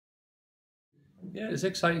Yeah, it's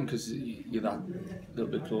exciting because you're that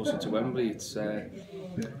little bit closer to Wembley. It's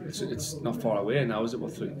not far away now, is it?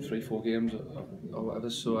 What, three, 4 games or whatever.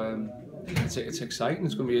 So it's exciting.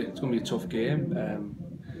 It's gonna be a tough game.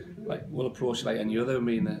 Like we'll approach it like any other. I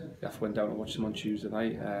mean, I went down and watched them on Tuesday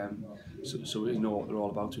night. So we know what they're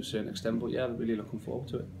all about to a certain extent. But yeah, I'm really looking forward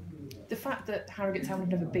to it. The fact that Harrogate Town have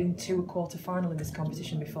never been to a quarter-final in this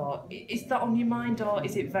competition before, is that on your mind, or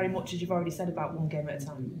is it very much, as you've already said, about one game at a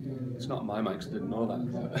time? It's not on my mind because I didn't know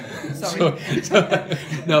that.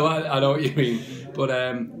 Sorry. No, I know what you mean. But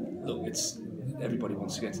look, everybody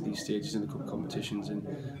wants to get to these stages in the cup competitions, and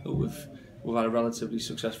look, we've had a relatively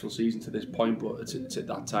successful season to this point, but it's at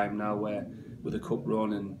that time now where, with the cup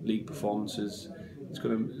run and league performances, it's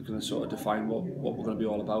going to sort of define what we're going to be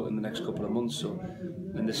all about in the next couple of months. So,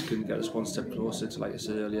 and this can get us one step closer to, like I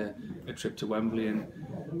said earlier, a trip to Wembley, and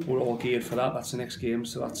we're all geared for that. That's the next game,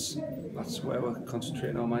 so that's where we're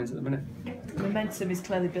concentrating our minds at the minute. Momentum is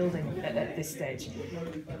clearly building at this stage.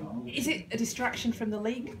 Is it a distraction from the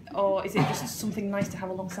league, or is it just something nice to have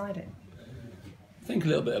alongside it? I think a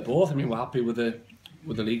little bit of both. I mean, we're happy with the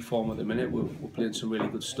league form at the minute. We're playing some really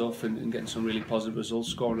good stuff and getting some really positive results,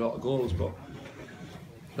 scoring a lot of goals, but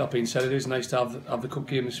that being said, it is nice to have the cup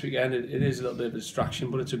game this weekend. It is a little bit of a distraction,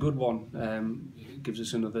 but it's a good one. It gives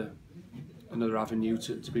us another avenue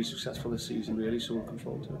to be successful this season, really, so we're looking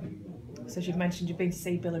forward to it. So as you've mentioned, you've been to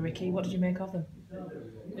see Billericay. What did you make of them?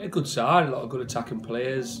 Yeah, good side, a lot of good attacking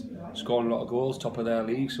players, scoring a lot of goals, top of their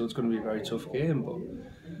league, so it's going to be a very tough game. But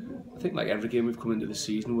I think like every game we've come into the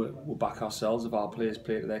season, we'll back ourselves if our players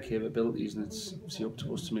play to their capabilities, and it's up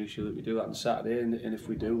to us to make sure that we do that on Saturday, and if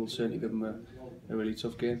we do, we'll certainly give them a really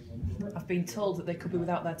tough game. I've been told that they could be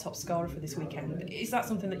without their top scorer for this weekend. Is that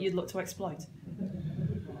something that you'd look to exploit?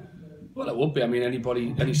 Well, it would be. I mean,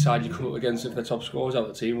 any side you come up against, if their top scorer's out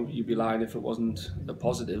of the team, you'd be lying if it wasn't a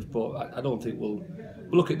positive. But I don't think we'll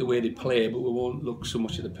look at the way they play, but we won't look so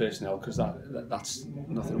much at the personnel, because that's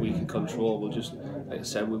nothing we can control. We'll just, like I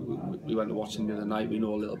said, we went to watch them the other night. We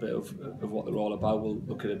know a little bit of what they're all about. We'll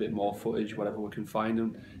look at a bit more footage, whatever we can find,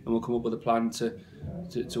 and we'll come up with a plan to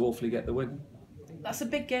hopefully get the win. That's a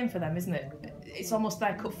big game for them, isn't it? It's almost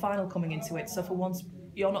their cup final coming into it, so for once,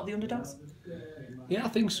 you're not the underdogs? Yeah, I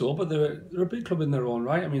think so, but they're a big club in their own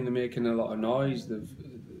right. I mean, they're making a lot of noise. They're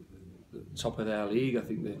top of their league. I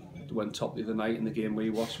think they went top the other night, and the game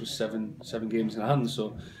we watched was seven games in hand,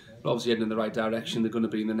 so they're obviously heading in the right direction. They're going to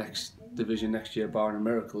be in the next division next year, barring a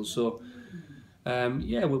miracle. So,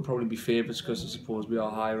 yeah, we'll probably be favourites because I suppose we are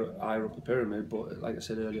higher up the pyramid, but like I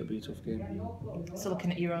said earlier, it'll be a tough game. So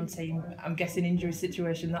looking at your own team, I'm guessing injury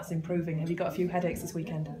situation, that's improving. Have you got a few headaches this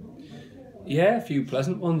weekend? Yeah, a few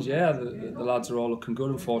pleasant ones, yeah. The lads are all looking good.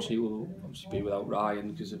 Unfortunately, we'll obviously be without Ryan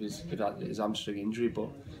because of his hamstring injury, but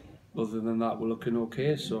other than that, we're looking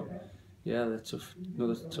okay. So, yeah,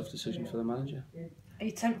 another tough decision for the manager. Are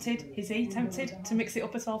you tempted? Is he tempted to mix it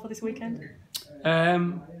up at all for this weekend?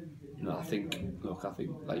 No, I think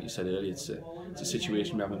like you said earlier, it's a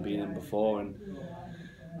situation we haven't been in before, and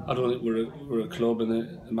I don't think we're a club, and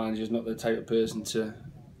the manager's not the type of person to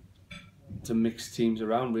mix teams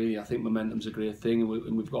around. Really, I think momentum's a great thing,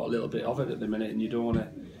 and we've got a little bit of it at the minute, and you don't want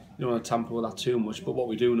to tamper with that too much. But what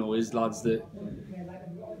we do know is lads that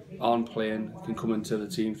aren't playing can come into the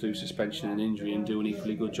team through suspension and injury and do an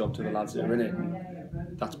equally good job to the lads that are in it,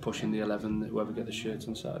 and that's pushing the 11 whoever get the shirts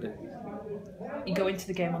on Saturday. You go into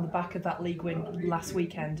the game on the back of that league win last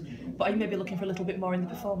weekend, but are you maybe looking for a little bit more in the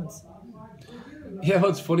performance? Yeah, well,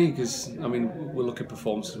 it's funny because I mean we'll look at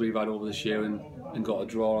performances we've had over this year and got a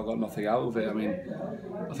draw. I got nothing out of it. I mean,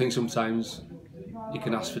 I think sometimes you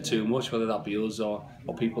can ask for too much, whether that be us or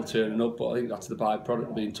people turning up. But I think that's the byproduct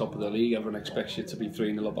of being top of the league. Everyone expects you to be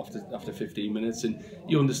 3-0 up after 15 minutes, and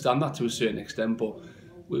you understand that to a certain extent. But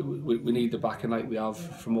we need the backing like we have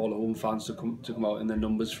from all the home fans to come out in their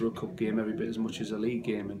numbers for a cup game every bit as much as a league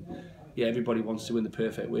game. And yeah, everybody wants to win the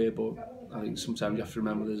perfect way, but I think sometimes you have to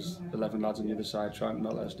remember there's 11 lads on the other side trying to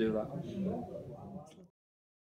not let us do that.